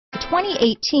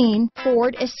2018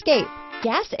 Ford Escape.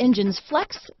 Gas engines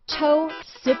flex, tow,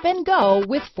 sip and go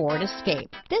with Ford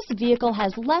Escape. This vehicle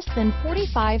has less than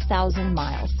 45,000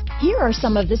 miles. Here are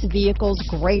some of this vehicle's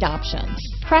great options: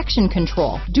 traction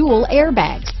control, dual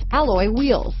airbags, alloy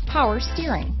wheels, power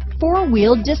steering,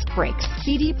 four-wheel disc brakes,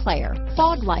 CD player,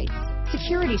 fog lights,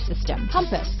 security system,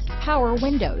 compass, power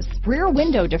windows, rear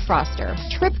window defroster,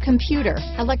 trip computer,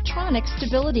 electronic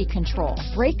stability control,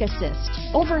 brake assist,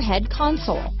 overhead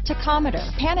console, tachometer,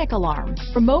 panic alarm,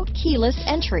 remote keyless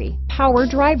entry, power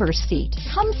driver's seat.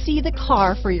 Come see the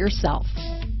car for yourself.